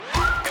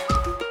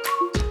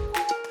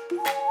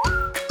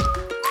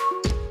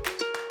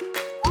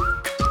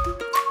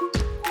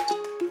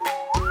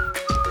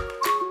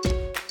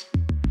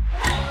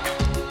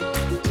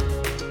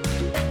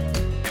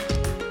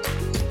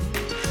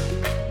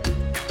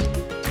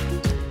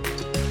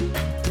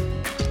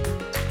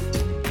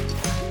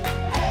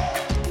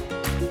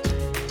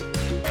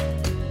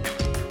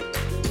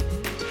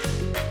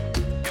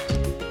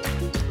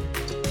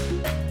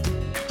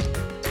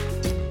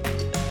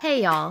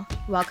Hey y'all,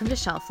 welcome to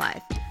Shelf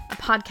Life, a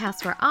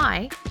podcast where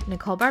I,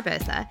 Nicole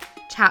Barbosa,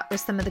 chat with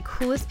some of the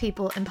coolest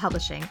people in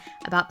publishing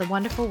about the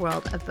wonderful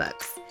world of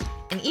books.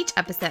 In each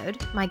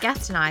episode, my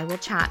guest and I will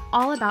chat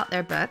all about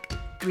their book,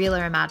 real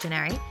or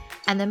imaginary,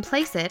 and then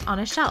place it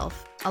on a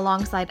shelf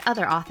alongside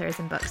other authors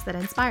and books that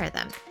inspire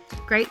them.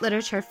 Great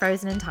literature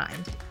frozen in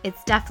time.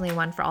 It's definitely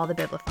one for all the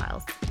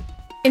bibliophiles.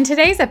 In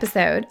today's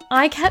episode,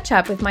 I catch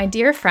up with my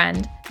dear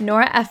friend,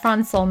 Nora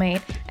Ephron's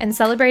soulmate, and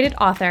celebrated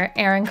author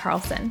Erin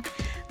Carlson.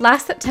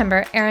 Last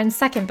September, Erin's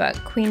second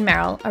book, Queen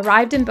Meryl,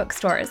 arrived in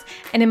bookstores,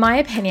 and in my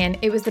opinion,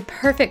 it was the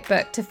perfect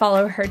book to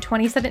follow her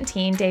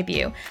 2017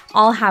 debut,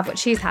 I'll Have What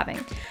She's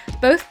Having.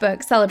 Both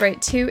books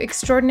celebrate two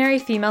extraordinary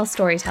female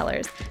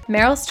storytellers,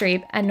 Meryl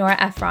Streep and Nora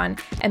Ephron,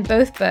 and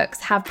both books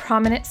have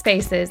prominent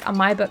spaces on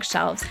my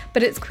bookshelves,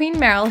 but it's Queen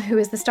Meryl who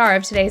is the star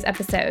of today's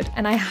episode,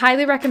 and I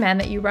highly recommend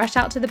that you rush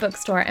out to the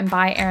bookstore and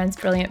buy Erin's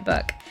brilliant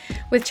book.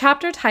 With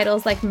chapter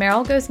titles like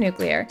Meryl Goes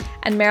Nuclear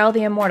and Meryl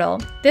the Immortal,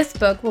 this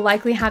book will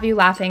likely have you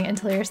laughing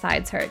until your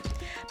sides hurt.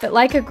 But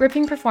like a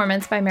gripping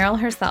performance by Meryl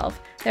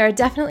herself, there are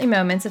definitely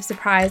moments of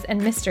surprise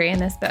and mystery in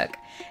this book.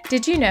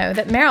 Did you know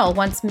that Meryl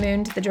once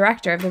mooned the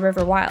director of The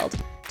River Wild?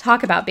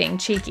 Talk about being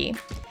cheeky.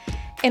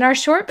 In our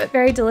short but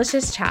very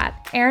delicious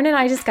chat, Erin and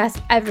I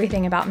discussed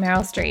everything about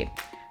Meryl Streep,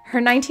 her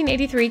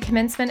 1983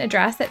 commencement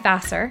address at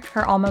Vassar,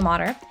 her alma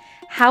mater,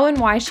 how and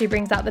why she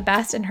brings out the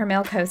best in her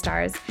male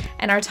co-stars,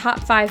 and our top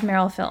 5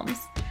 Meryl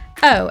films.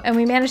 Oh, and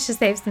we managed to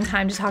save some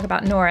time to talk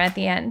about Nora at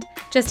the end,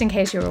 just in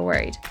case you were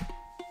worried.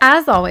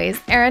 As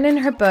always, Erin and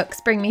her books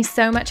bring me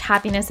so much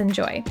happiness and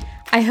joy.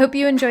 I hope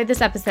you enjoyed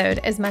this episode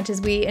as much as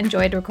we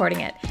enjoyed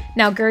recording it.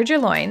 Now gird your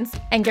loins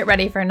and get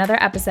ready for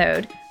another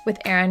episode with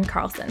Erin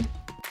Carlson.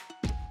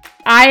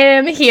 I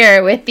am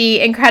here with the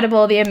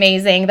incredible, the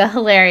amazing, the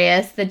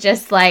hilarious, the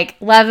just like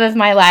love of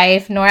my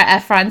life, Nora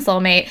Ephron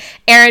soulmate,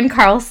 Erin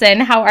Carlson.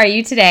 How are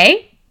you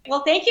today?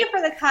 Well, thank you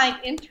for the kind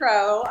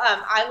intro.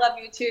 I love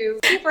you too.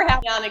 Thank you for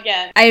having me on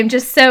again. I am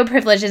just so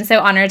privileged and so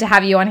honored to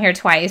have you on here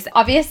twice.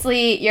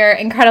 Obviously, your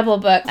incredible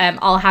book,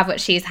 I'll Have What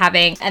She's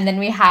Having. And then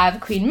we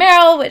have Queen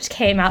Meryl, which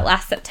came out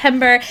last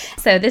September.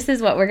 So this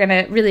is what we're going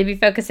to really be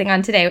focusing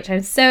on today, which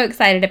I'm so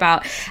excited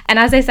about. And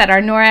as I said,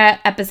 our Nora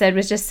episode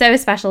was just so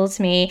special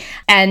to me.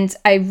 And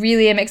I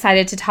really am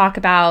excited to talk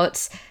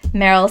about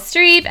Meryl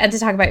Streep and to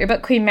talk about your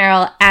book, Queen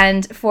Meryl.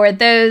 And for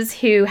those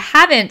who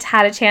haven't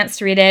had a chance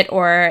to read it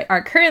or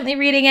are currently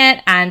reading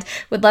it and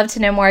would love to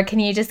know more, can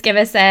you just give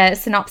us a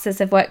synopsis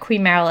of what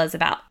Queen Meryl is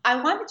about?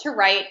 I wanted to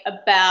write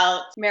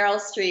about Meryl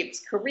Streep's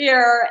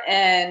career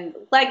and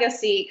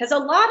legacy because a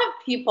lot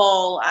of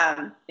people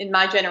in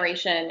my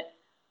generation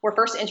were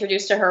first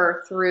introduced to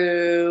her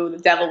through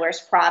The Devil Wears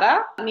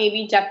Prada.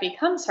 Maybe Death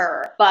Becomes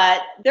Her,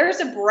 but there's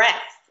a breadth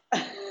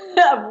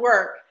of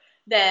work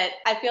that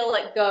I feel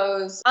like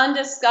goes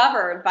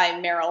undiscovered by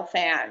Meryl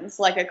fans,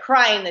 like A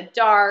Cry in the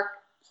Dark,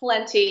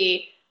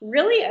 Plenty,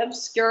 really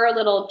obscure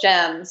little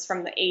gems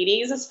from the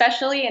 80s,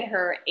 especially in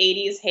her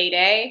 80s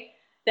heyday,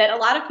 that a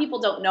lot of people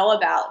don't know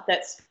about,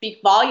 that speak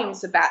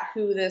volumes about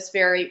who this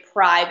very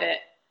private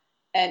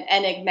and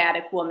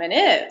enigmatic woman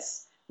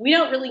is. We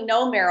don't really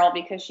know Meryl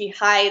because she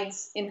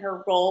hides in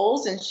her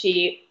roles and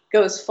she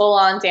goes full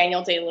on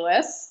Daniel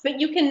Day-Lewis. But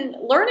you can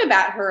learn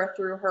about her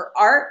through her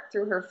art,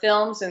 through her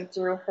films, and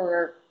through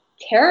her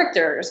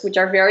characters, which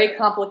are very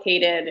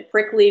complicated,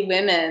 prickly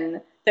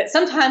women that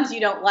sometimes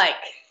you don't like.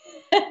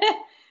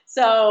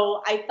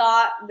 So I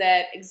thought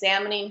that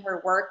examining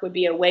her work would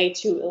be a way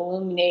to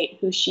illuminate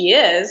who she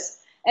is.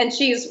 And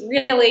she's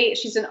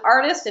an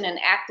artist and an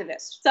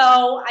activist. So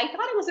I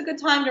thought it was a good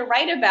time to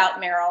write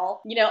about Meryl.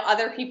 You know,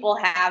 other people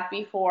have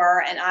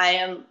before, and I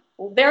am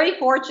very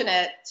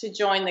fortunate to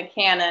join the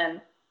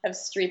canon of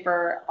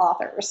Streeper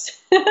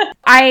authors.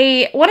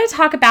 I want to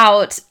talk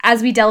about,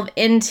 as we delve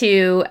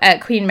into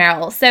Queen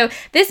Meryl. So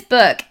this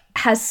book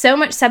has so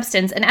much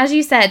substance. And as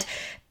you said,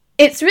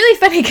 it's really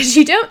funny because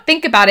you don't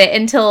think about it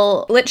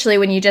until literally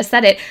when you just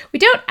said it. We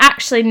don't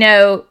actually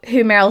know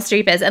who Meryl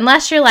Streep is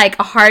unless you're like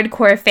a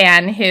hardcore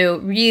fan who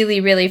really,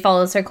 really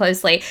follows her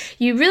closely.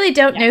 You really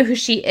don't know who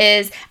she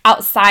is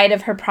outside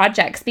of her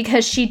projects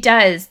because she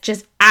does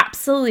just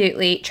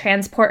absolutely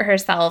transport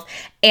herself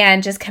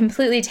and just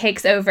completely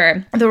takes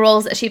over the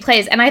roles that she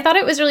plays. And I thought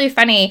it was really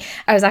funny.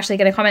 I was actually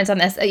going to comment on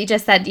this. You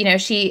just said, you know,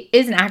 she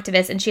is an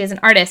activist and she is an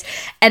artist.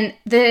 And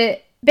the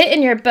bit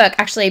in your book,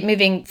 actually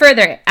moving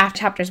further after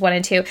chapters 1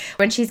 and 2,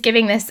 when she's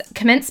giving this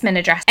commencement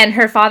address, and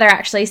her father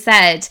actually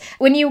said,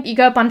 when you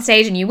go up on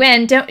stage and you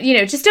win,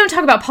 just don't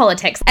talk about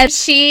politics. And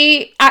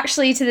she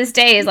actually to this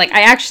day is like,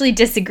 I actually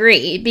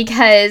disagree,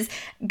 because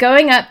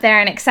going up there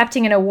and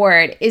accepting an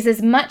award is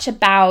as much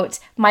about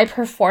my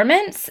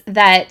performance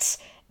that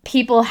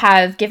people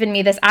have given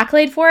me this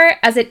accolade for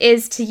as it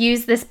is to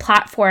use this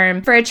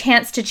platform for a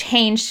chance to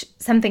change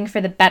something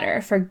for the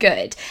better, for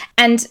good.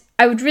 And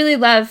I would really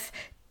love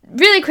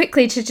really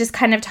quickly to just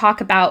kind of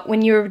talk about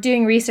when you were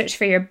doing research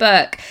for your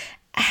book,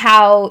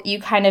 how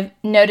you kind of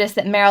noticed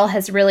that Meryl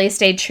has really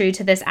stayed true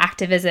to this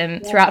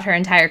activism throughout her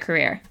entire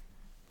career.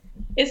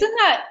 Isn't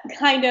that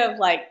kind of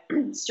like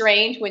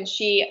strange when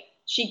she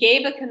She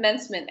gave a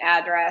commencement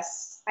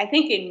address, I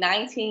think in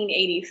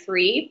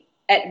 1983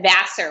 at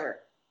Vassar,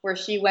 where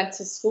she went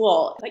to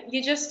school. But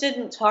you just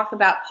didn't talk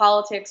about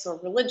politics or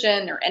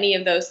religion or any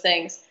of those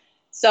things.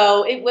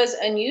 So it was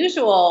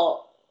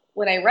unusual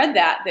when I read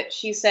that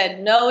she said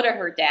no to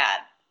her dad.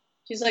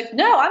 She's like,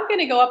 no, I'm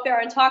going to go up there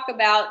and talk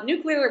about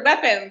nuclear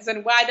weapons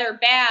and why they're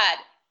bad,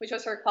 which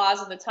was her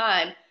cause at the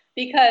time.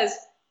 Because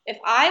if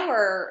I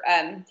were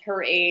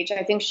her age,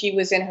 I think she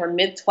was in her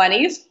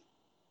mid-20s,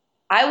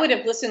 I would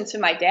have listened to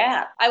my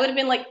dad. I would have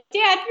been like,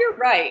 Dad, you're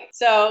right.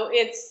 So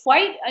it's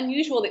quite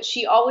unusual that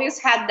she always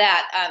had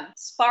that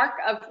spark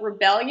of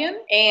rebellion,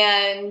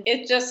 and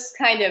it just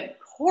kind of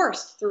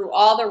coursed through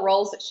all the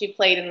roles that she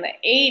played in the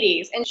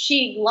 80s. And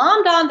she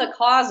glommed on the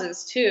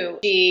causes too.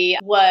 She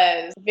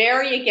was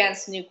very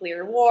against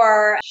nuclear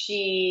war.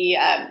 She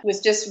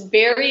was just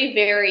very,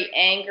 very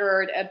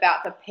angered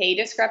about the pay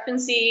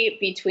discrepancy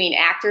between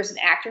actors and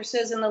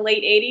actresses in the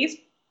late 80s.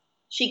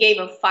 She gave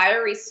a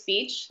fiery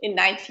speech in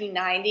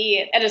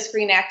 1990 at a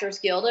Screen Actors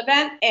Guild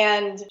event,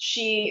 and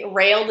she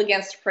railed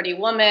against Pretty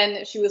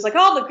Woman. She was like,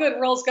 all the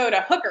good roles go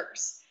to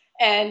hookers.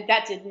 And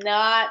that did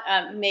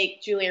not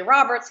make Julia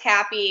Roberts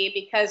happy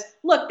because,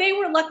 look, they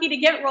were lucky to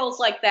get roles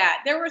like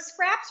that. There were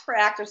scraps for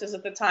actresses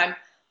at the time,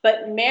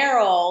 but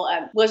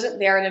Meryl wasn't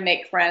there to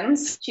make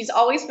friends. She's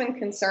always been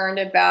concerned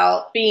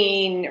about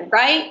being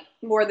right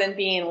more than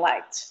being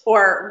liked,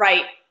 or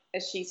right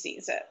as she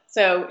sees it.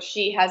 So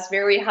she has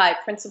very high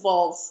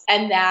principles,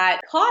 and that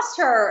cost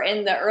her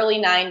in the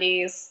early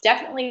 90s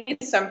definitely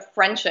some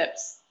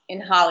friendships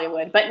in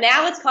Hollywood. But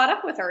now it's caught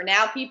up with her.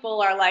 Now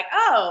people are like,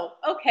 oh,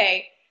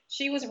 okay,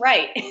 she was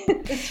right.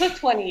 It took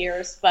 20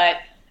 years, but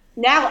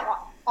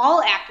now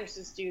all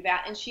actresses do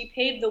that, and she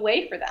paved the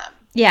way for them.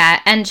 Yeah,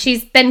 and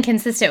she's been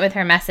consistent with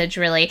her message,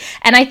 really.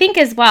 And I think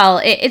as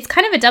well, it's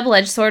kind of a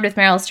double-edged sword with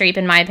Meryl Streep,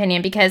 in my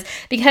opinion, because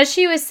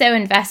she was so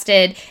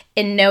invested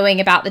in knowing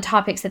about the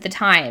topics at the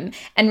time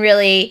and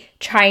really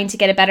trying to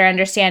get a better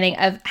understanding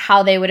of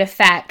how they would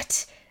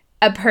affect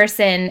a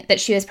person that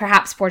she was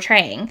perhaps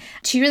portraying.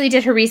 She really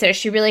did her research.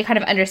 She really kind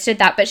of understood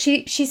that, but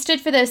she stood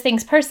for those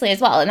things personally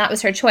as well, and that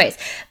was her choice.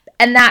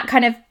 And that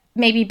kind of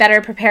maybe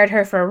better prepared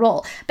her for a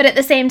role. But at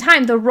the same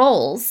time, the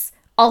roles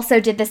also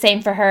did the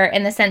same for her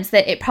in the sense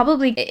that it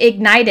probably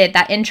ignited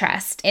that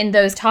interest in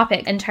those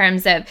topics in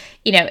terms of,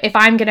 you know, if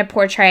I'm going to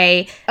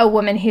portray a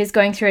woman who's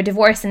going through a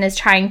divorce and is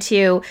trying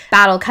to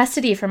battle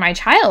custody for my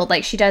child,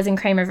 like she does in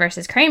Kramer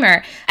versus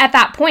Kramer, at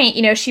that point,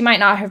 you know, she might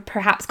not have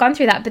perhaps gone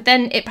through that, but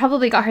then it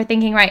probably got her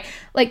thinking, right,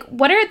 like,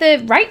 what are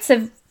the rights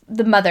of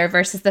the mother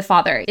versus the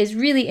father is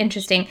really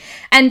interesting.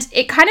 And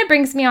it kind of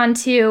brings me on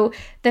to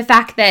the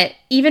fact that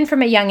even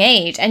from a young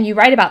age, and you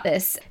write about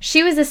this,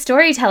 she was a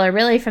storyteller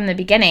really from the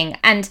beginning.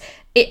 And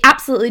it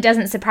absolutely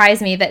doesn't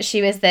surprise me that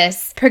she was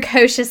this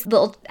precocious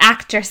little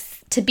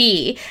actress to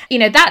be. You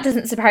know, that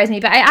doesn't surprise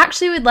me. But I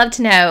actually would love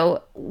to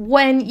know,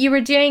 when you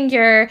were doing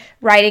your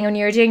writing, when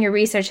you were doing your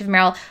research of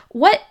Meryl,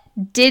 what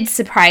did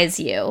surprise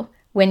you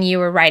when you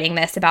were writing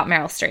this about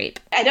Meryl Streep?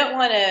 I don't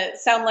want to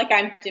sound like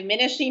I'm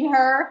diminishing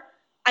her.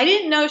 I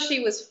didn't know she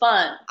was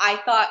fun. I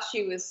thought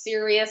she was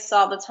serious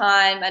all the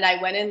time, and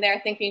I went in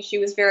there thinking she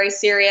was very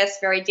serious,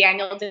 very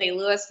Daniel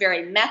Day-Lewis,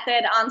 very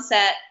method on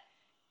set,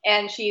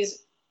 and she's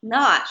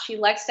not. She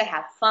likes to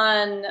have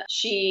fun.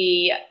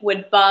 She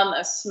would bum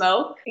a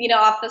smoke, you know,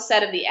 off the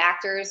set of The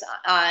Actors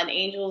on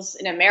Angels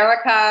in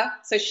America.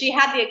 So she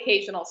had the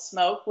occasional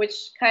smoke, which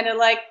kind of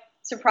like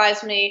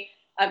surprised me.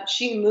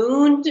 She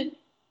mooned.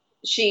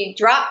 She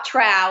dropped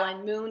trowel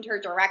and mooned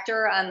her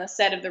director on the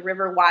set of The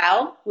River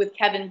Wild with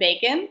Kevin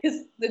Bacon,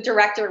 because the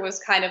director was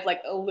kind of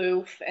like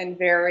aloof and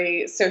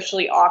very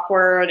socially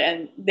awkward,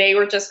 and they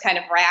were just kind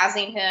of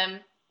razzing him.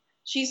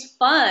 She's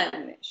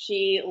fun.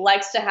 She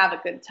likes to have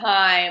a good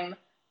time.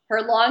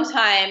 Her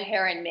longtime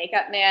hair and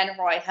makeup man,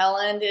 Roy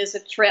Helland, is a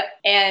trip.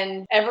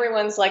 And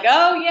everyone's like,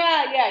 oh,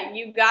 yeah,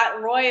 you got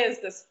Roy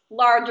as this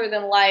larger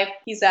than life.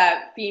 He's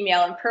a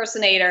female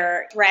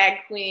impersonator, drag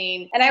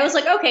queen. And I was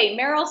like, okay,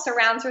 Meryl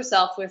surrounds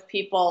herself with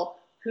people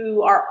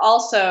who are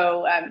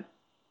also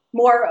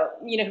more,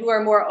 you know, who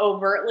are more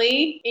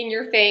overtly in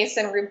your face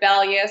and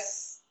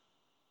rebellious.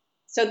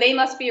 So they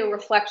must be a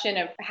reflection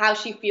of how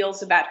she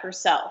feels about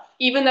herself,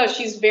 even though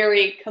she's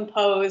very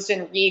composed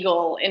and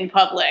regal in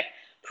public.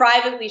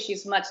 Privately,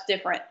 she's much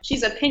different.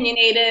 She's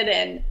opinionated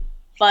and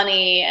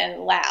funny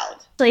and loud.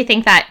 I really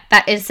think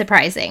that is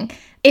surprising.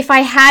 If I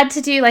had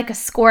to do like a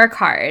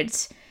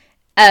scorecard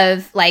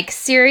of like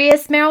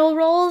serious Meryl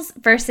roles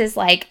versus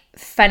like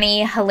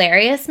funny,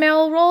 hilarious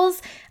Meryl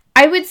roles,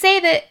 I would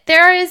say that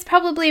there is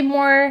probably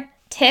more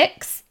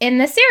ticks in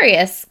the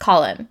serious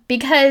column,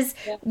 because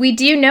we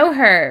do know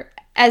her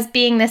as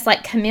being this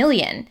like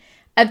chameleon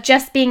of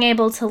just being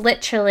able to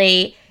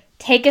literally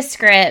take a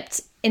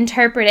script,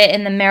 interpret it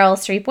in the Meryl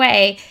Streep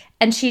way,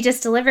 and she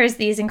just delivers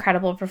these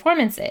incredible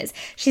performances.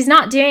 She's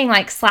not doing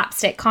like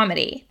slapstick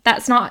comedy.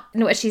 That's not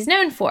what she's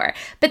known for.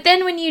 But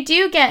then when you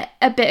do get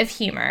a bit of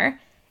humor,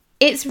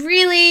 it's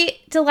really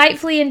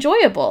delightfully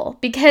enjoyable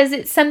because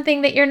it's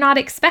something that you're not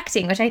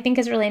expecting, which I think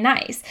is really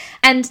nice.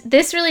 And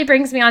this really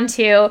brings me on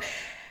to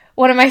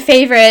one of my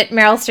favorite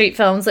Meryl Streep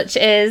films, which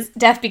is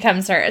Death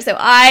Becomes Her. So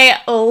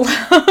I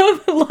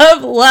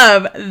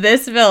love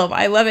this film.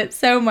 I love it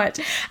so much.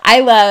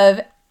 I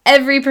love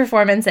every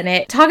performance in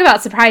it. Talk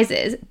about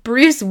surprises.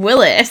 Bruce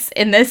Willis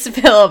in this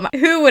film.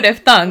 Who would have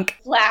thunk?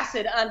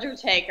 Flaccid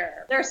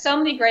Undertaker. There's so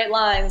many great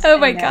lines. Oh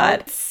my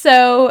God.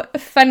 So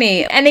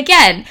funny. And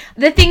again,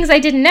 the things I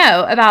didn't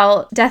know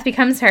about Death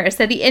Becomes Her.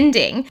 So the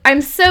ending.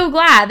 I'm so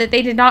glad that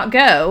they did not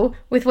go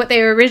with what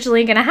they were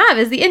originally going to have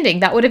as the ending.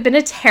 That would have been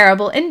a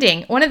terrible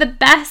ending. One of the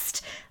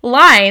best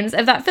lines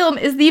of that film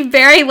is the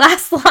very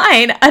last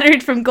line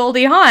uttered from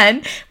Goldie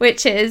Hawn,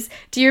 which is,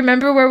 "Do you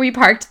remember where we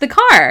parked the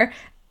car?"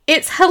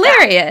 It's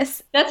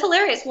hilarious. That's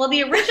hilarious. Well,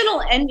 the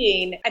original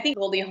ending, I think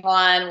Goldie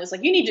Hawn was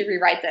like, you need to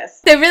rewrite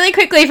this. So really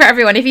quickly for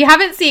everyone, if you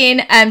haven't seen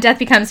Death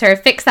Becomes Her,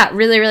 fix that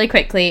really, really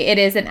quickly. It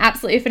is an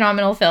absolutely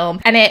phenomenal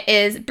film. And it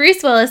is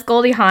Bruce Willis,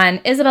 Goldie Hawn,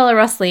 Isabella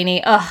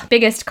Rossellini,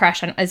 biggest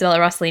crush on Isabella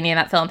Rossellini in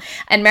that film,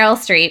 and Meryl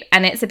Streep.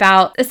 And it's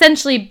about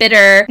essentially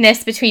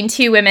bitterness between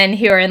two women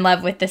who are in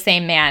love with the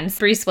same man,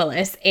 Bruce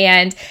Willis.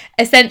 And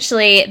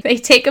essentially they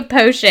take a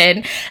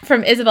potion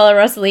from Isabella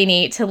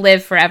Rossellini to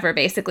live forever,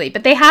 basically.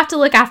 But they have to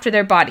look after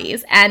their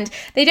bodies, and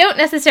they don't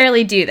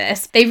necessarily do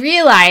this. They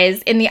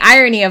realize, in the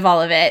irony of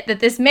all of it, that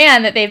this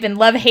man that they've been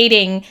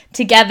love-hating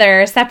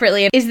together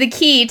separately is the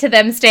key to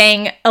them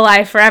staying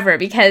alive forever,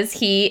 because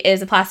he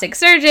is a plastic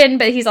surgeon,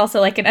 but he's also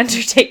like an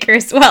undertaker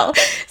as well.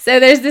 So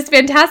there's this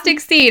fantastic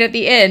scene at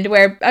the end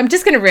where, I'm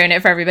just going to ruin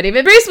it for everybody,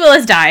 but Bruce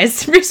Willis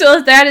dies. Bruce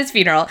Willis, they're at his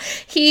funeral.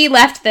 He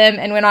left them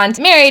and went on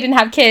to marry and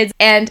have kids,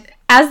 and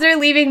as they're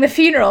leaving the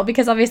funeral,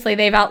 because obviously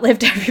they've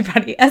outlived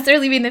everybody, as they're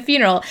leaving the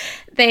funeral,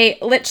 they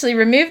literally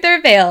remove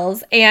their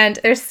veils and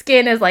their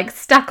skin is like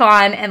stuck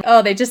on, and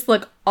they just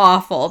look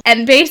awful.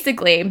 And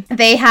basically,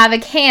 they have a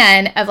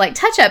can of like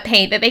touch-up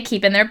paint that they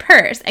keep in their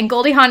purse. And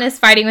Goldie Hawn is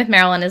fighting with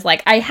Meryl and is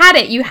like, I had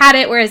it, you had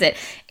it, where is it?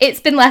 It's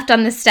been left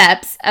on the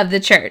steps of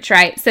the church,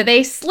 right? So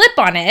they slip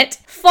on it,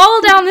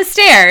 fall down the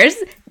stairs,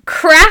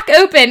 crack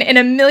open in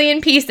a million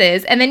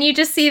pieces, and then you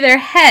just see their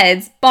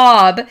heads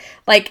bob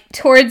like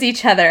towards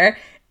each other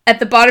at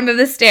the bottom of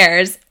the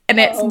stairs, and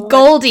it's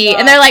Goldie,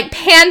 and they're like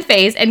pan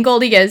face, and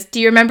Goldie goes,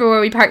 "Do you remember where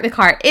we parked the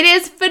car?" It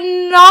is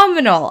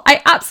phenomenal.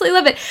 I absolutely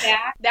love it.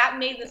 Yeah, that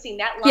made the scene,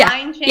 that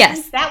line change,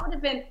 yes.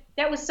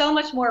 That was so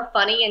much more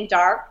funny and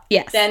dark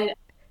than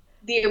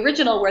the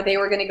original, where they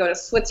were going to go to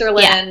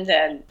Switzerland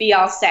and be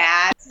all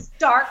sad. It's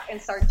dark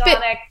and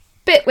sardonic.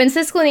 But when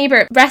Siskel and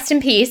Ebert, rest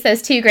in peace,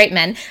 those two great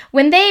men,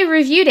 when they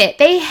reviewed it,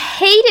 they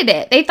hated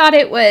it. They thought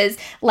it was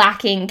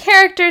lacking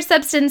character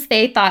substance.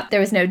 They thought there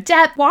was no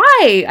depth.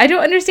 Why? I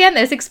don't understand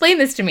this. Explain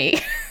this to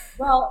me.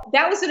 Well,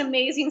 that was an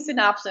amazing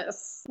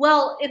synopsis.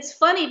 Well, it's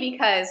funny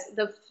because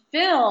the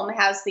film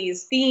has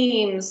these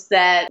themes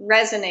that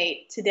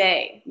resonate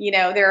today. You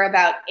know, they're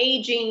about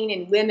aging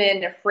and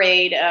women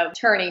afraid of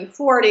turning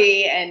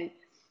 40 and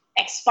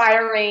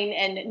expiring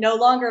and no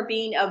longer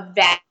being of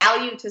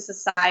value to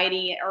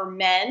society or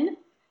men.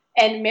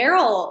 And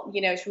Meryl, you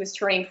know, she was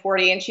turning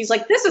 40 and she's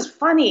like, this is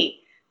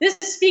funny. This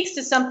speaks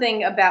to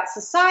something about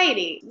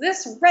society.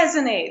 This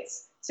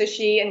resonates. So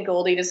she and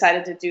Goldie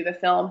decided to do the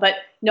film, but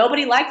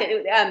nobody liked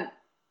it.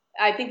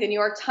 I think the New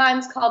York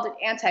Times called it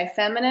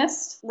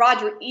anti-feminist.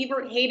 Roger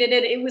Ebert hated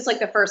it. It was like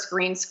the first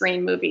green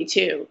screen movie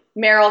too.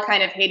 Meryl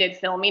kind of hated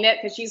filming it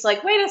because she's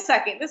like, wait a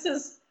second, this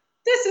is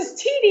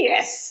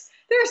tedious.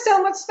 There's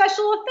so much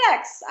special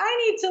effects.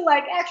 I need to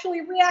like actually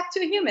react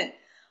to a human.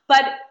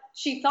 But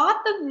she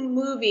thought the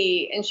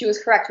movie, and she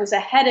was correct, was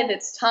ahead of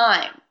its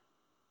time,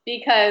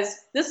 because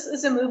this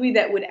is a movie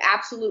that would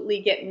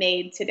absolutely get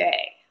made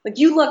today. Like,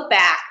 you look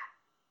back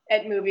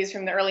at movies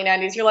from the early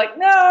 90s, you're like,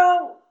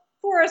 no,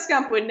 Forrest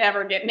Gump would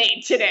never get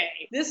made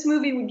today. This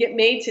movie would get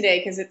made today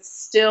because it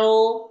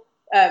still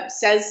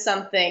says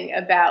something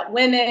about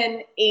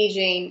women,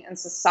 aging, and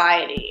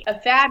society. A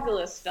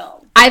fabulous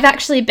film. I've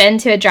actually been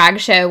to a drag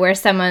show where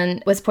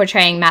someone was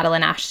portraying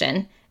Madeline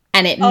Ashton,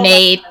 and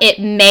it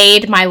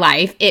made my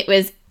life. It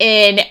was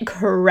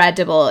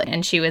incredible,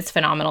 and she was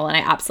phenomenal, and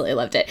I absolutely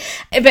loved it.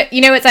 But you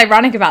know what's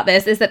ironic about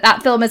this is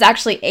that film has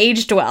actually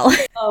aged well.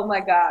 Oh my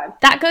God.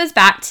 That goes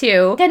back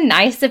to a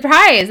nice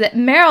surprise that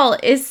Meryl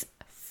is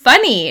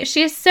funny.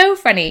 She is so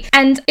funny.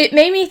 And it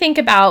made me think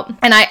about,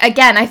 and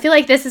I feel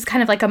like this is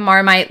kind of like a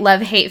Marmite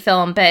love-hate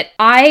film, but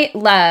I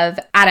love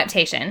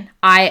Adaptation.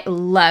 I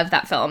love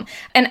that film.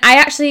 And I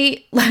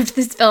actually loved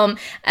this film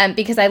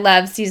because I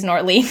love Susan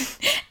Orlean.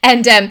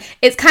 And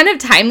it's kind of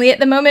timely at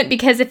the moment,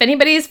 because if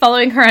anybody is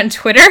following her on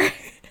Twitter,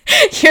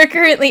 you're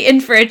currently in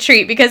for a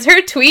treat, because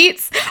her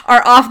tweets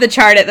are off the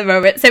chart at the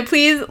moment. So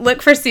please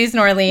look for Susan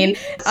Orlean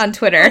on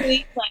Twitter.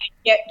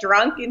 Get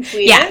drunk and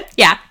tweet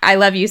Yeah. I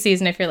love you,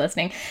 Susan, if you're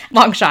listening.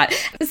 Long shot.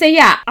 So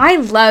yeah, I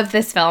love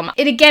this film.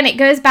 It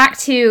goes back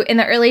to in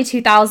the early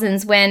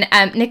 2000s when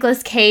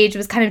Nicolas Cage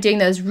was kind of doing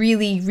those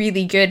really,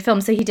 really good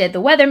films. So he did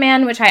The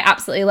Weatherman, which I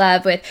absolutely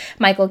love, with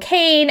Michael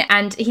Caine,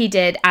 and he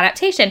did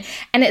Adaptation.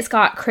 And it's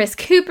got Chris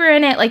Cooper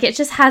in it. Like, it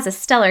just has a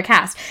stellar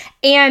cast.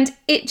 And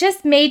it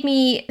just made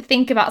me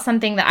think about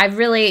something that I've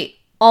really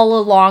all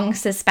along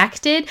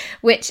suspected,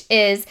 which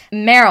is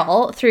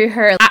Meryl, through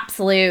her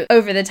absolute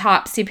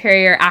over-the-top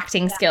superior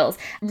acting skills,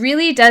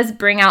 really does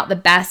bring out the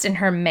best in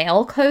her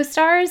male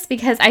co-stars,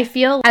 because I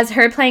feel as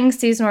her playing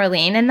Susan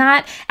Orlean in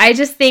that, I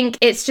just think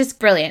it's just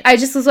brilliant. I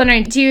just was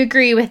wondering, do you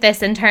agree with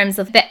this in terms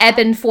of the ebb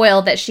and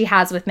foil that she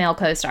has with male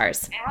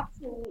co-stars?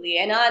 Absolutely.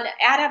 And on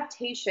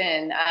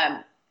adaptation,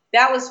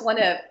 that was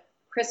one of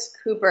Chris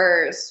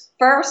Cooper's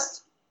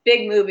first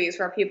big movies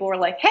where people were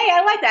like, hey,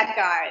 I like that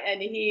guy.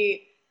 And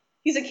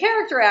he's a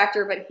character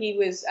actor, but he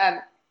was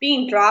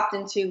being dropped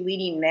into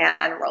leading man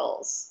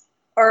roles,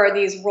 or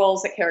these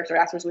roles that character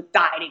actors would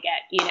die to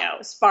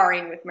get,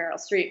 sparring with Meryl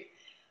Streep.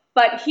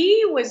 But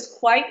he was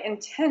quite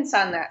intense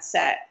on that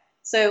set.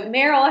 So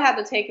Meryl had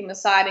to take him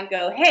aside and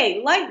go,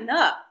 hey, lighten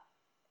up.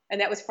 And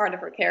that was part of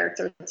her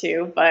character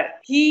too. But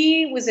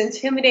he was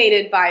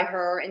intimidated by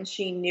her and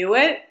she knew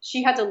it.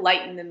 She had to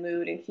lighten the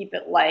mood and keep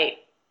it light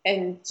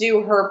and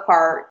do her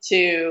part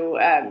to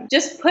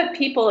just put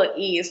people at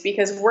ease,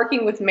 because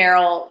working with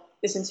Meryl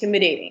is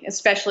intimidating,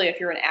 especially if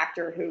you're an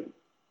actor who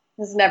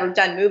has never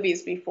done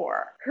movies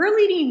before. Her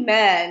leading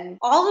men,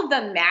 all of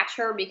them match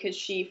her because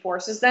she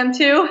forces them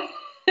to.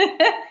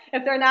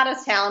 If they're not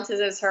as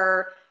talented as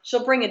her,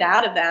 she'll bring it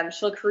out of them.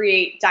 She'll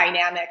create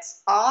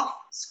dynamics off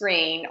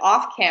screen,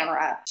 off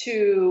camera,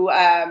 to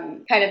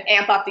kind of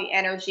amp up the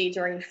energy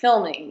during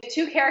filming. The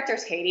two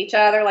characters hate each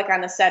other, like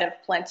on the set of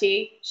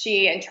Plenty.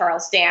 She and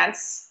Charles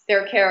Dance,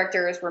 their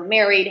characters were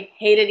married,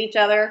 hated each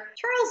other.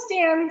 Charles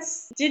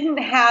Dance didn't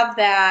have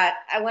that,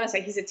 I want to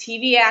say he's a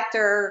TV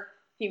actor.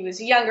 He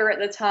was younger at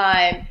the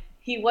time.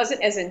 He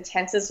wasn't as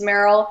intense as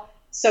Meryl.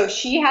 So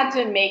she had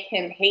to make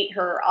him hate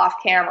her off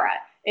camera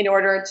in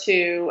order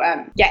to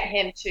get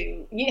him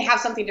to have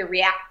something to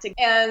react to.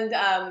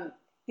 And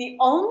the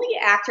only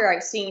actor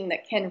I've seen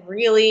that can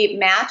really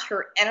match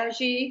her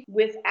energy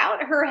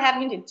without her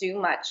having to do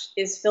much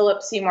is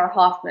Philip Seymour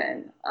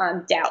Hoffman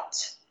on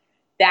Doubt.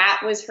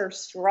 That was her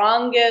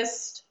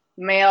strongest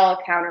male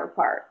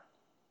counterpart.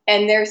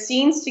 And their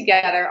scenes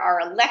together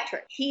are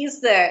electric. He's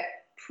the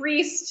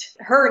priest,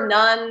 her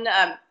nun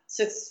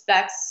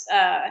suspects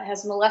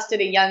has molested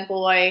a young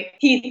boy.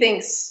 He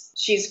thinks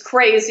she's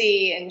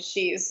crazy and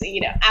she's,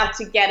 out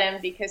to get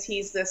him because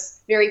he's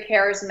this very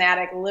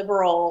charismatic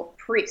liberal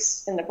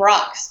priest in the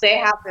Bronx. They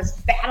have this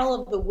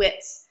battle of the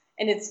wits,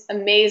 and it's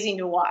amazing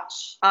to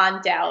watch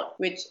on Doubt,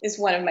 which is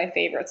one of my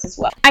favorites as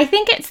well. I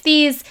think it's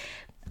these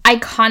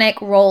iconic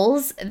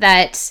roles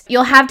that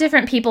you'll have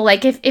different people.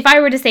 Like if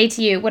I were to say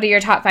to you, what are your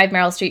top 5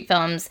 Meryl Streep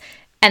films?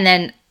 And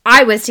then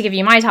I was to give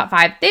you my top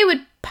 5, they would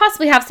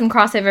possibly have some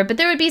crossover, but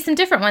there would be some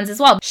different ones as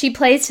well. She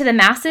plays to the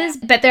masses,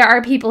 but there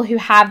are people who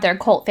have their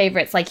cult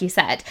favorites, like you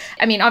said.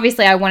 I mean,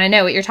 obviously, I want to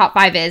know what your top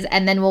 5 is,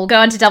 and then we'll go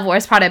on to Devil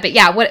Wears Prada. But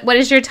yeah, what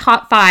is your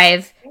top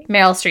 5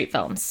 Meryl Streep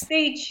films?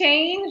 They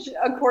change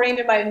according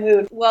to my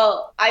mood.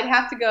 Well, I'd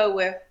have to go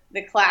with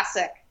the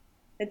classic,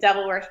 The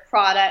Devil Wears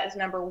Prada, is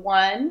number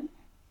 1.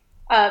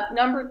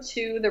 Number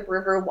 2, The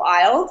River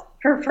Wild,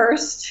 her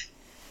first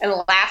and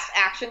last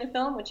action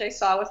film, which I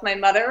saw with my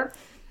mother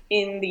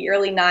in the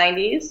early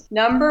 90s.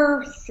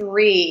 Number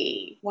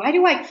 3, why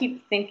do I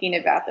keep thinking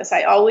about this?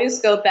 I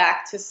always go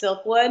back to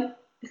Silkwood,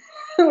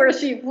 where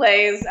she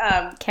plays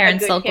Karen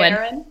Silkwood.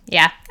 Karen.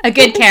 Yeah, a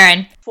good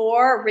Karen.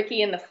 4,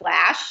 Ricky and the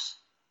Flash,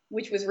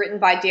 which was written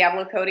by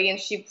Diablo Cody, and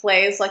she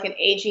plays like an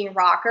aging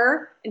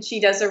rocker, and she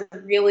does a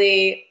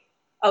really,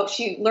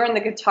 she learned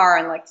the guitar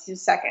in like 2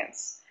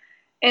 seconds.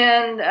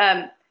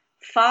 And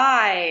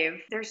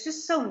 5, there's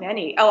just so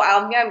many.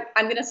 I'm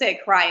going to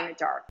say Cry in the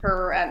Dark,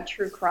 her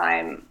true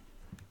crime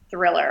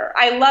thriller.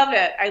 I love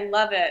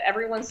it.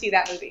 Everyone see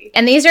that movie.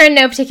 And these are in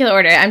no particular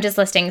order. I'm just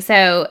listing.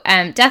 So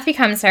Death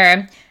Becomes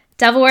Her,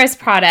 Devil Wears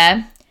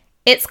Prada,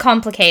 It's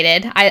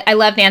Complicated. I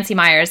love Nancy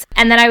Meyers.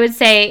 And then I would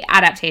say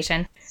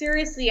Adaptation.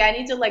 Seriously, I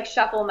need to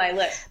shuffle my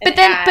list. But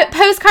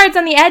Postcards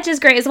on the Edge is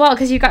great as well,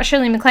 because you've got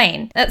Shirley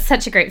MacLaine. That's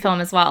such a great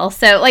film as well.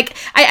 So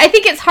I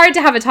think it's hard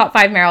to have a top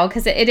 5 Meryl,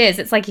 because it is.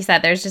 It's like you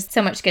said, there's just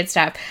so much good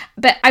stuff.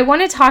 But I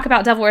want to talk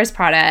about Devil Wears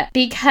Prada,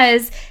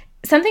 because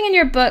something in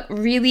your book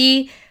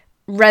really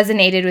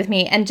resonated with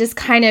me and just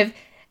kind of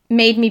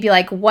made me be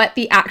like, what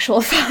the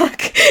actual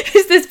fuck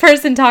is this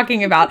person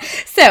talking about?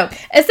 So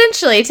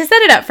essentially, to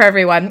set it up for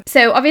everyone,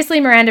 so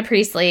obviously Miranda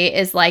Priestley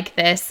is like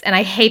this, and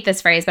I hate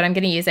this phrase, but I'm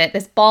going to use it,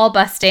 this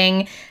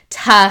ball-busting,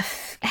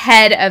 tough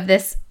head of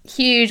this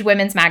huge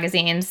women's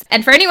magazines.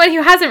 And for anyone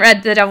who hasn't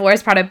read the Devil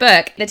Wears Prada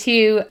book, the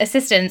 2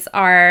 assistants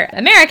are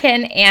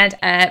American, and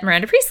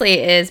Miranda Priestley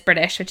is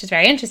British, which is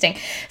very interesting.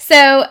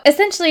 So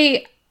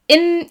essentially,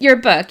 in your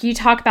book, you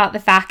talk about the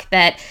fact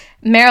that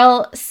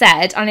Meryl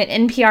said on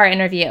an NPR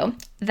interview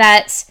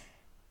that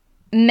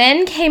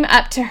men came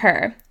up to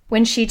her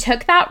when she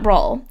took that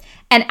role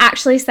and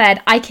actually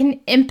said, I can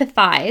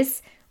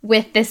empathize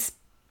with this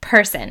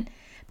person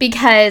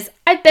because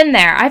I've been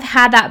there. I've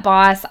had that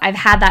boss. I've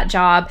had that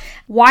job.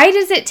 Why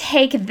does it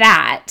take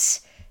that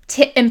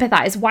to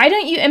empathize? Why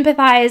don't you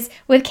empathize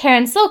with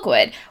Karen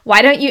Silkwood?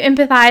 Why don't you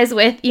empathize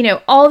with,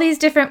 all these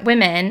different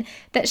women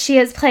that she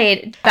has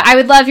played? But I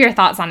would love your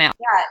thoughts on it.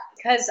 Yeah,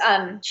 because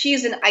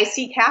she's an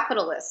icy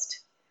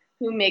capitalist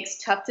who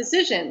makes tough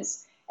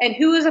decisions. And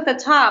who is at the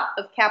top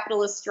of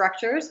capitalist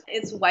structures?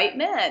 It's white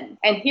men.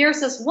 And here's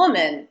this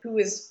woman who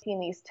is making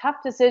these tough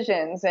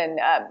decisions and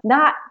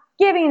not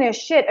giving a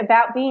shit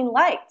about being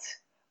liked.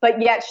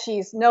 But yet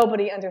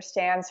nobody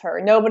understands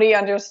her. Nobody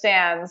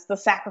understands the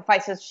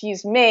sacrifices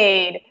she's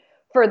made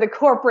for the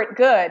corporate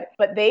good,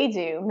 but they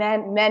do.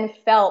 Men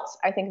felt,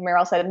 I think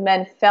Meryl said,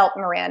 men felt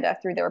Miranda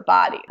through their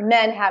body.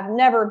 Men have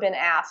never been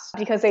asked,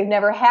 because they've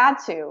never had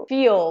to,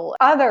 feel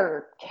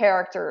other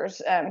characters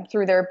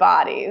through their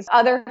bodies,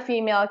 other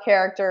female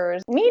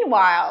characters.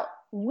 Meanwhile,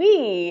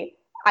 we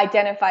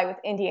identify with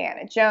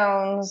Indiana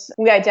Jones.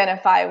 We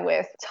identify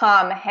with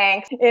Tom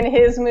Hanks in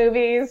his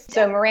movies.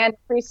 So Miranda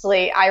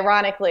Priestley,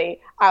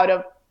 ironically, out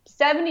of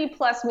 70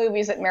 plus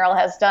movies that Meryl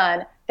has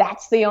done,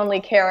 that's the only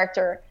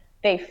character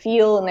they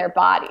feel in their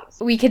bodies.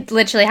 We could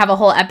literally have a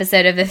whole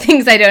episode of the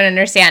things I don't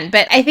understand.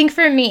 But I think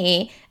for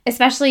me,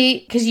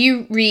 especially because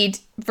you read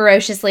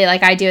voraciously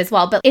like I do as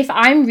well, but if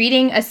I'm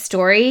reading a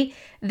story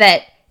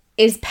that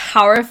is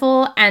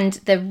powerful and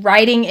the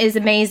writing is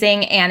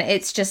amazing and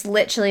it's just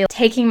literally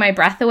taking my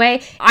breath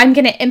away, I'm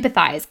going to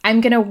empathize.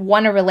 I'm going to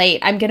want to relate.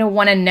 I'm going to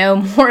want to know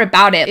more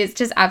about it. It's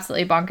just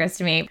absolutely bonkers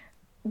to me.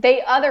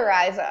 They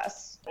otherize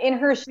us. In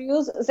Her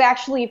Shoes is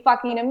actually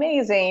fucking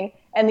amazing.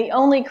 And the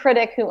only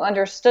critic who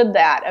understood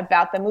that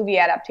about the movie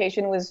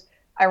adaptation was,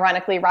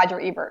 ironically, Roger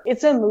Ebert.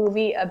 It's a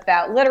movie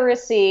about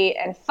literacy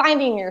and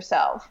finding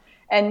yourself.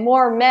 And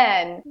more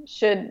men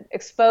should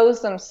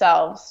expose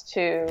themselves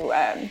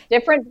to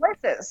different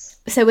voices.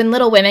 So when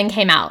Little Women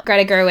came out,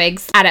 Greta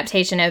Gerwig's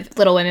adaptation of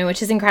Little Women,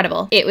 which is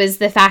incredible, it was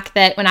the fact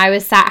that when I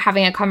was sat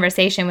having a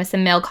conversation with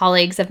some male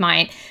colleagues of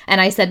mine,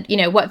 and I said,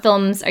 what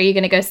films are you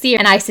going to go see?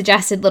 And I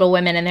suggested Little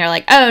Women, and they're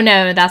like, oh,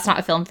 no, that's not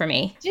a film for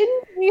me.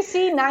 Didn't we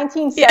see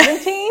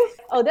 1917?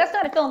 Yeah. Oh, that's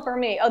not a film for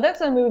me. Oh, that's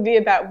a movie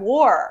about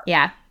war.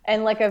 Yeah.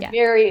 And like a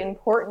very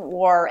important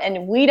war.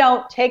 And we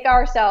don't take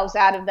ourselves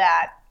out of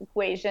that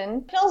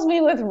equation. Fills me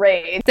with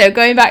rage. So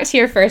going back to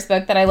your first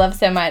book that I love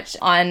so much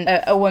on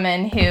a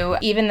woman who,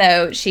 even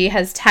though she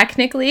has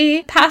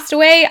technically passed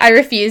away, I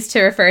refuse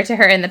to refer to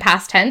her in the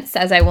past tense,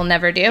 as I will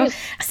never do.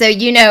 So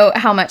you know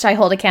how much I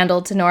hold a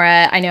candle to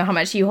Nora. I know how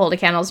much you hold a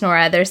candle to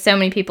Nora. There's so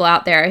many people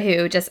out there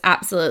who just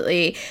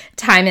absolutely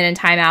time in and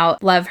time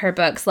out love her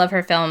books, love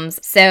her films.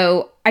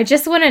 So I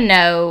just want to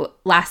know,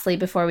 lastly,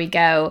 before we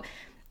go,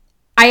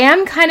 I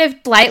am kind of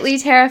slightly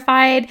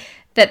terrified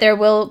that there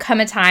will come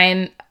a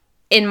time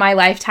in my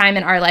lifetime,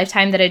 in our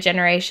lifetime, that a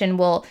generation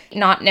will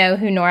not know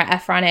who Nora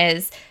Ephron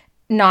is,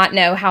 not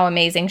know how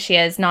amazing she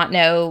is, not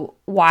know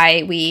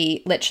why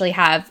we literally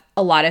have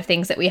a lot of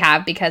things that we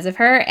have because of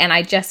her. And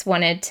I just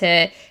wanted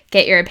to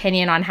get your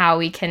opinion on how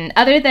we can,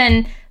 other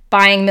than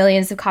buying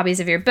millions of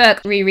copies of your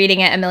book, rereading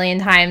it a million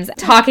times,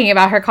 talking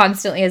about her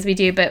constantly as we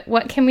do, but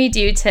what can we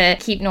do to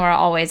keep Nora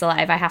always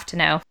alive? I have to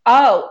know.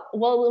 Oh,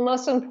 well, the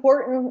most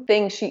important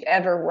thing she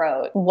ever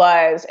wrote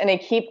was, and I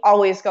keep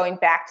always going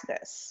back to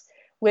this,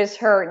 was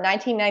her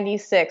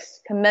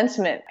 1996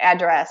 commencement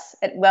address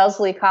at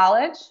Wellesley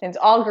College. It's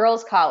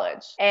all-girls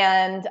college.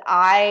 And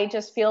I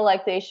just feel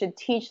like they should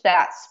teach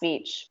that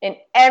speech in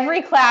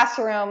every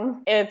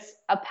classroom. It's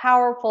a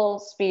powerful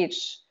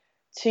speech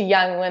to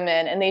young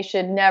women, and they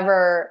should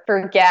never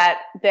forget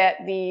that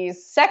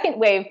these second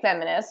wave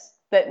feminists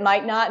that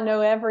might not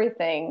know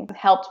everything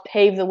helped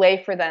pave the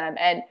way for them.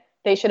 And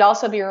they should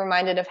also be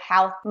reminded of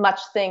how much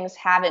things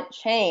haven't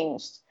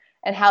changed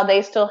and how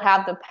they still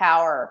have the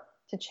power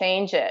to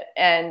change it.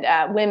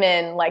 And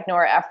women like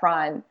Nora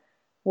Ephron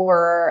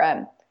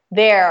were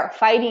there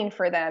fighting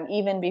for them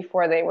even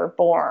before they were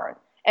born.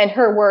 And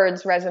her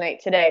words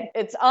resonate today.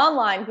 It's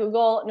online.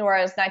 Google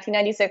Nora's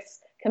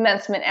 1996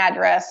 commencement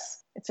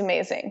address. It's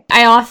amazing.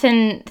 I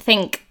often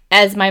think,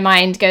 as my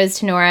mind goes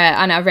to Nora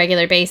on a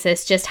regular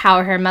basis, just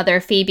how her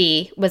mother,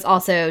 Phoebe, was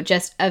also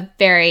just a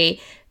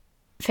very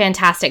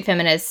fantastic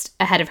feminist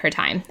ahead of her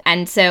time.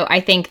 And so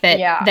I think that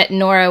that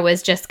Nora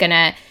was just going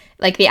to,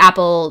 like, the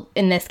apple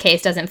in this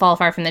case doesn't fall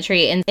far from the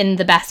tree in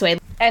the best way.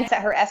 And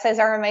her essays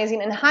are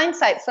amazing. In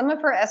hindsight, some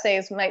of her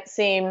essays might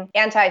seem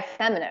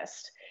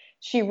anti-feminist.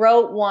 She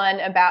wrote one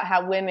about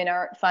how women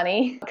aren't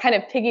funny, kind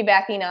of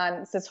piggybacking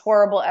on this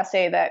horrible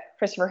essay that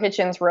Christopher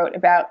Hitchens wrote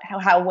about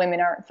how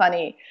women aren't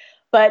funny.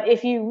 But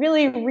if you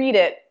really read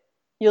it,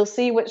 you'll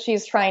see what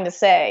she's trying to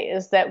say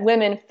is that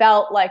women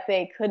felt like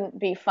they couldn't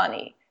be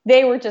funny.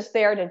 They were just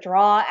there to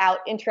draw out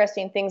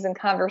interesting things in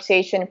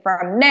conversation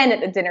from men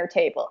at the dinner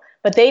table,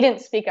 but they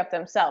didn't speak up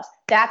themselves.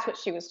 That's what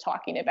she was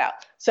talking about.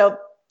 So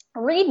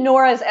read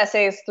Nora's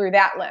essays through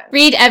that lens.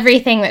 Read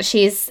everything that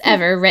she's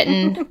ever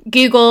written.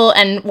 Google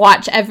and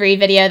watch every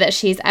video that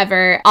she's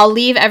ever. I'll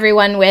leave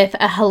everyone with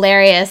a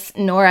hilarious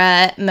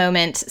Nora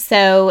moment.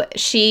 So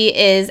she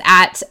is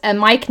at a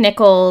Mike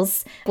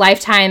Nichols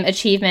Lifetime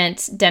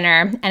Achievement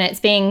dinner, and it's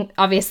being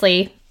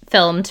obviously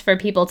filmed for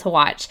people to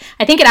watch.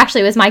 I think it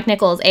actually was Mike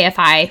Nichols'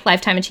 AFI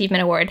Lifetime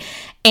Achievement Award,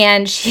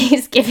 and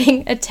she's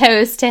giving a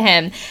toast to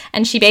him.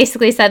 And she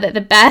basically said that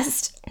the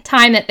best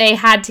time that they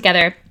had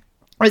together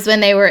was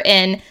when they were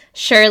in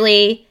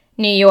Shirley,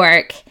 New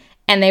York,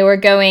 and they were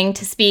going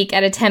to speak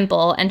at a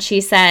temple, and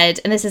she said,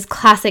 and this is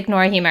classic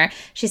Nora humor,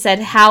 she said,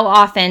 "How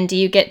often do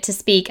you get to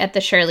speak at the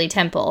Shirley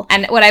Temple?"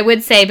 And what I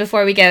would say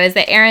before we go is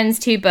that Erin's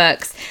 2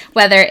 books,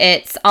 whether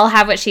it's I'll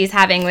Have What She's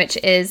Having, which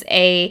is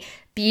a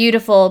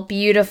beautiful,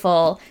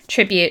 beautiful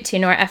tribute to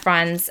Nora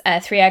Ephron's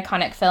 3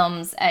 iconic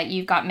films,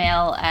 You've Got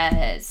Mail,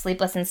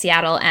 Sleepless in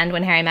Seattle, and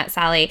When Harry Met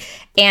Sally,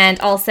 and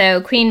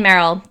also Queen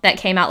Meryl that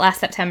came out last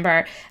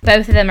September.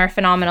 Both of them are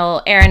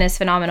phenomenal. Erin is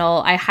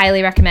phenomenal. I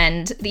highly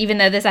recommend, even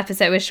though this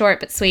episode was short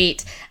but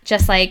sweet,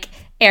 just like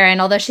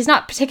Erin, although she's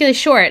not particularly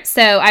short.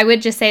 So I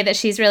would just say that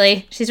she's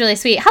really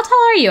sweet. How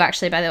tall are you,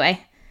 actually, by the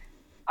way?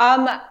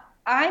 I'm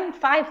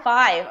 5'5".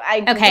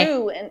 I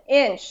grew an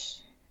inch.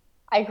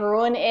 I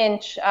grew an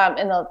inch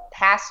in the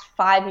past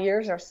 5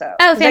 years or so.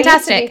 Oh,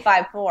 fantastic! I used to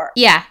be 5'4".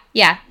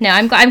 Yeah. No,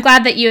 I'm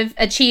glad that you have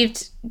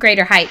achieved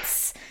greater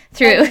heights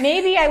through. And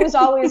maybe I was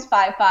always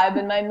 5'5",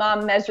 and my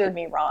mom measured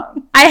me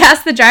wrong. I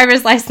asked the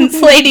driver's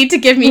license lady to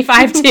give me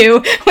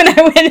 5'2" when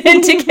I went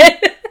in to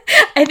get.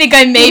 I think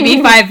I may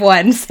be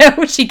 5'1",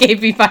 so she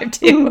gave me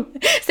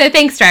 5'2". So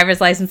thanks, driver's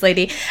license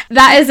lady.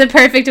 That is a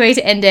perfect way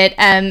to end it.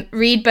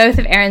 Read both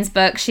of Erin's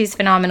books. She's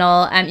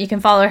phenomenal. You can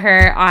follow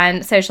her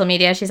on social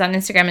media. She's on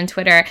Instagram and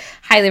Twitter.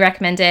 Highly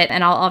recommend it.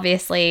 And I'll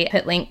obviously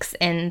put links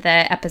in the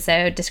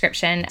episode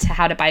description to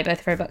how to buy both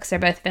of her books. They're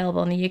both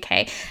available in the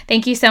UK.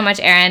 Thank you so much,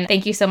 Erin.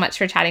 Thank you so much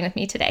for chatting with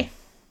me today.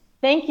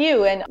 Thank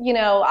you. And,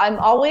 I'm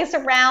always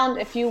around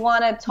if you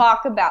want to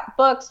talk about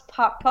books,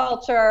 pop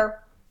culture.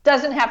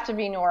 Doesn't have to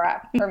be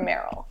Nora or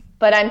Meryl,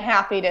 but I'm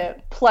happy to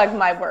plug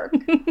my work.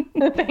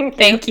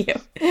 Thank you.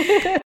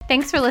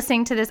 Thanks for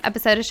listening to this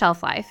episode of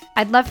Shelf Life.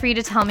 I'd love for you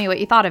to tell me what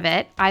you thought of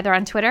it, either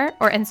on Twitter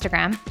or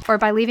Instagram, or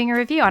by leaving a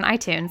review on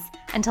iTunes.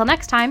 Until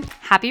next time,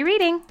 happy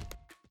reading!